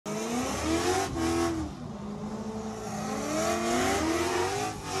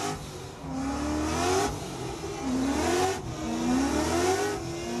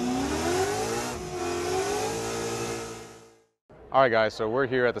All right guys, so we're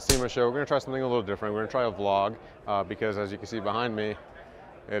here at the SEMA show. We're gonna try something a little different. We're gonna try a vlog because as you can see behind me,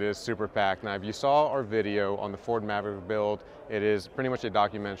 it is super packed. Now, if you saw our video on the Ford Maverick build, it is pretty much a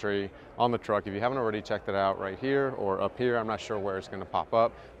documentary on the truck. If you haven't already checked it out right here or up here, I'm not sure where it's gonna pop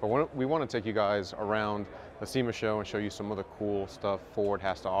up, but we wanna take you guys around the SEMA show and show you some of the cool stuff Ford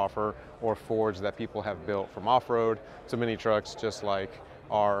has to offer, or Fords that people have built from off-road to mini trucks, just like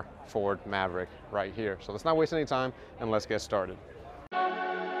our Ford Maverick right here. So let's not waste any time and let's get started.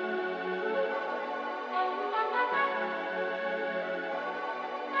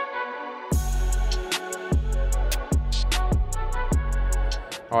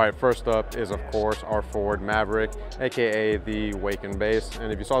 All right, first up is of course our Ford Maverick, AKA the Wake and Base.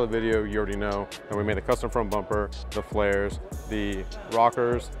 And if you saw the video, you already know that we made a custom front bumper, the flares, the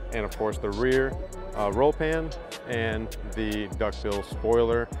rockers, and of course the rear roll pan and the duckbill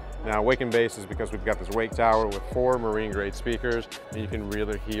spoiler. Now, Wake and Base is because we've got this wake tower with 4 marine grade speakers, and you can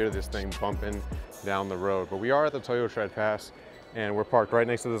really hear this thing bumping down the road. But we are at the Toyo Treadpass, and we're parked right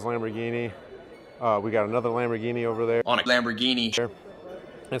next to this Lamborghini. We got another Lamborghini over there. On a Lamborghini.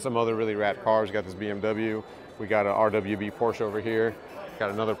 And some other really rad cars. We got this BMW. We got an RWB Porsche over here.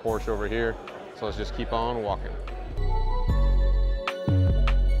 Got another Porsche over here. So let's just keep on walking.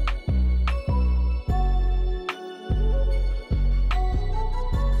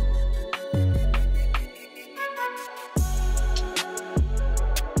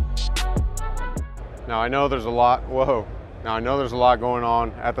 Now I know there's a lot, Now I know there's a lot going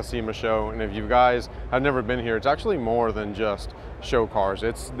on at the SEMA show, and if you guys have never been here, it's actually more than just show cars.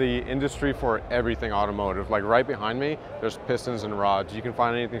 It's the industry for everything automotive. Like right behind me, there's pistons and rods. You can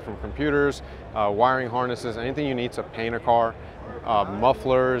find anything from computers, wiring harnesses, anything you need to paint a car,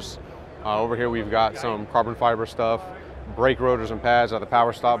 mufflers. Over here we've got some carbon fiber stuff, brake rotors and pads at the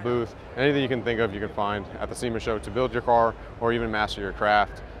power stop booth. Anything you can think of you can find at the SEMA show to build your car or even master your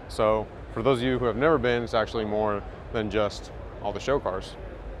craft. So for those of you who have never been, it's actually more than just all the show cars.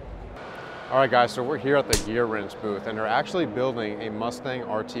 All right guys, so we're here at the Gearwrench booth, and they're actually building a Mustang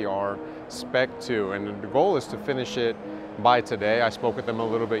RTR Spec 2, and the goal is to finish it by today. I spoke with them a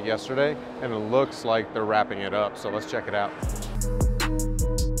little bit yesterday, and it looks like they're wrapping it up, so let's check it out.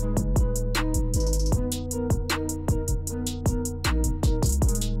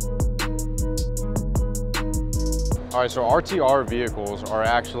 All right, so RTR vehicles are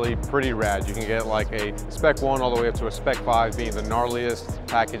actually pretty rad. You can get like a Spec 1 all the way up to a Spec 5 being the gnarliest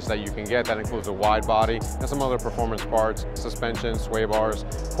package that you can get. That includes a wide body and some other performance parts, suspension, sway bars,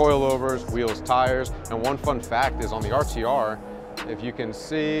 coilovers, wheels, tires. And one fun fact is on the RTR, if you can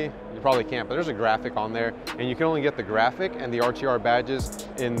see, you probably can't, but there's a graphic on there, and you can only get the graphic and the RTR badges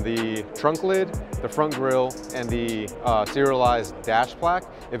in the trunk lid, the front grille, and the serialized dash plaque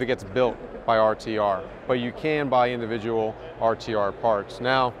if it gets built by RTR, but you can buy individual RTR parts.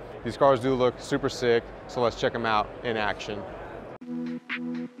 Now, these cars do look super sick, so let's check them out in action.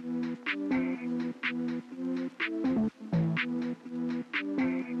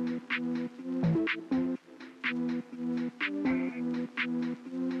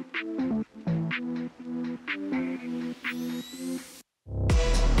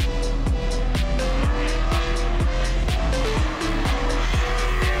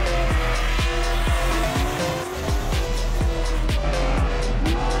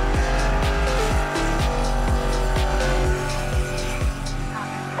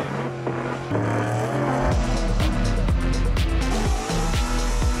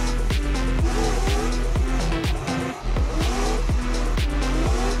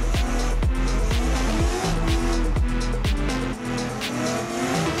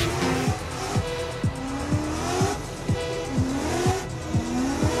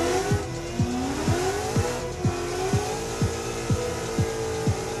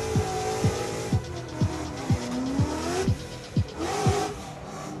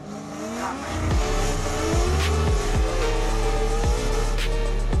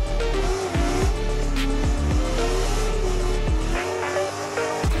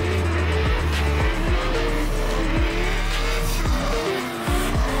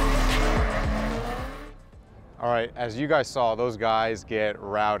 right, as you guys saw, those guys get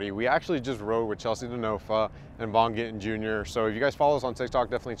rowdy. We actually just rode with Chelsea Denofa and Vaughn Gittin Jr. So if you guys follow us on TikTok,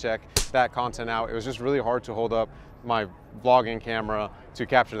 definitely check that content out. It was just really hard to hold up my vlogging camera to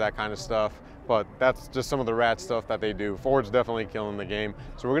capture that kind of stuff, but that's just some of the rad stuff that they do. Ford's definitely killing the game.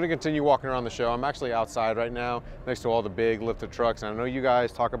 So we're gonna continue walking around the show. I'm actually outside right now next to all the big lifted trucks. And I know you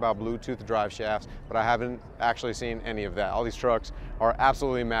guys talk about Bluetooth drive shafts, but I haven't actually seen any of that. All these trucks are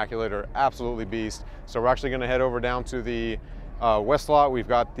absolutely immaculate or absolutely beast. So we're actually gonna head over down to the west lot, we've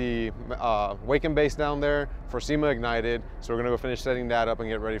got the wake and base down there for SEMA Ignited. So we're gonna go finish setting that up and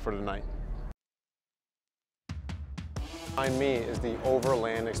get ready for tonight. Behind me is the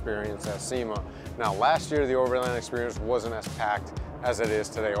Overland Experience at SEMA. Now last year the Overland Experience wasn't as packed as it is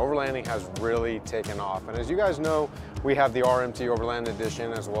today. Overlanding has really taken off. And as you guys know, we have the RMT Overland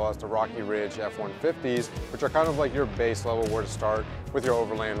Edition as well as the Rocky Ridge F-150s, which are kind of like your base level where to start with your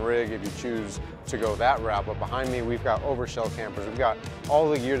overland rig if you choose to go that route. But behind me, we've got overshell campers. We've got all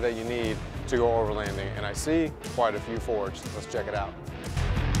the gear that you need to go overlanding. And I see quite a few Fords. Let's check it out.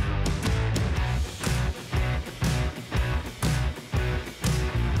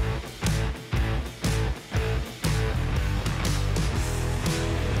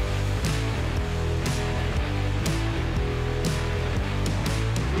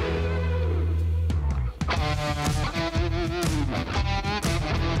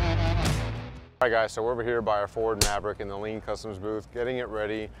 All right guys, so we're over here by our Ford Maverick in the Leen Customs booth, getting it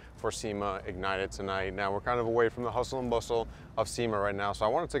ready for SEMA Ignited tonight. Now we're kind of away from the hustle and bustle of SEMA right now, so I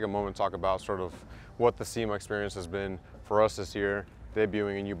want to take a moment to talk about sort of what the SEMA experience has been for us this year,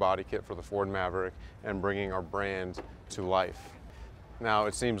 debuting a new body kit for the Ford Maverick and bringing our brand to life. Now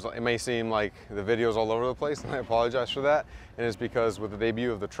it may seem like the video's all over the place, and I apologize for that. And it's because with the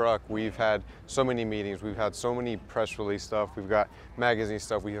debut of the truck, we've had so many meetings, we've had so many press release stuff, we've got magazine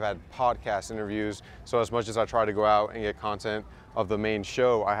stuff, we've had podcast interviews. So as much as I try to go out and get content of the main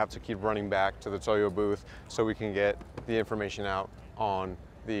show, I have to keep running back to the Toyo booth so we can get the information out on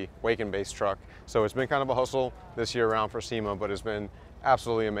the wake and base truck. So it's been kind of a hustle this year around for SEMA, but it's been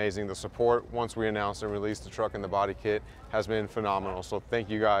absolutely amazing. The support once we announced and released the truck and the body kit has been phenomenal. So thank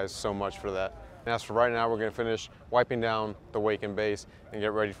you guys so much for that. And as for right now, we're gonna finish wiping down the wake and base and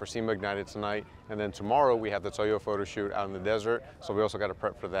get ready for SEMA Ignited tonight. And then tomorrow we have the Toyo photo shoot out in the desert. So we also got to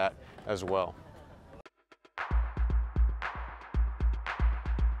prep for that as well.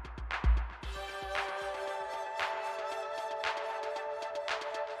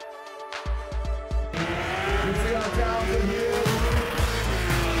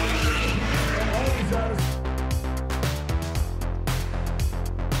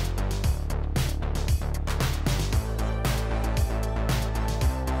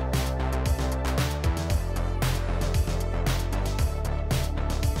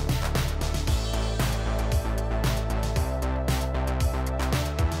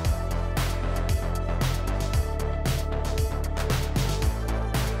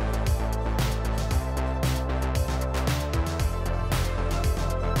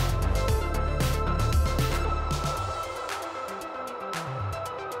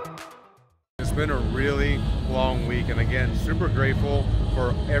 It's been a really long week, and again, super grateful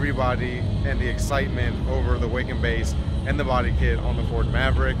for everybody and the excitement over the wake and base and the body kit on the Ford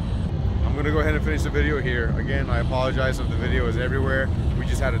Maverick. I'm gonna go ahead and finish the video here. Again, I apologize if the video is everywhere. We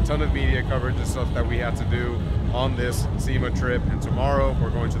just had a ton of media coverage and stuff that we had to do on this SEMA trip, and tomorrow we're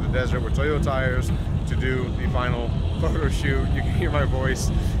going to the desert with Toyo tires to do the final photo shoot. You can hear my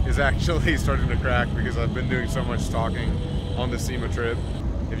voice is actually starting to crack because I've been doing so much talking on the SEMA trip.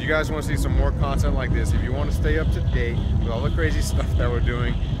 If you guys want to see some more content like this, if you want to stay up to date with all the crazy stuff that we're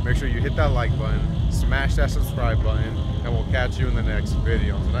doing, make sure you hit that like button, smash that subscribe button, and we'll catch you in the next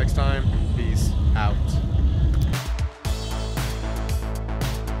video. Until next time, peace out.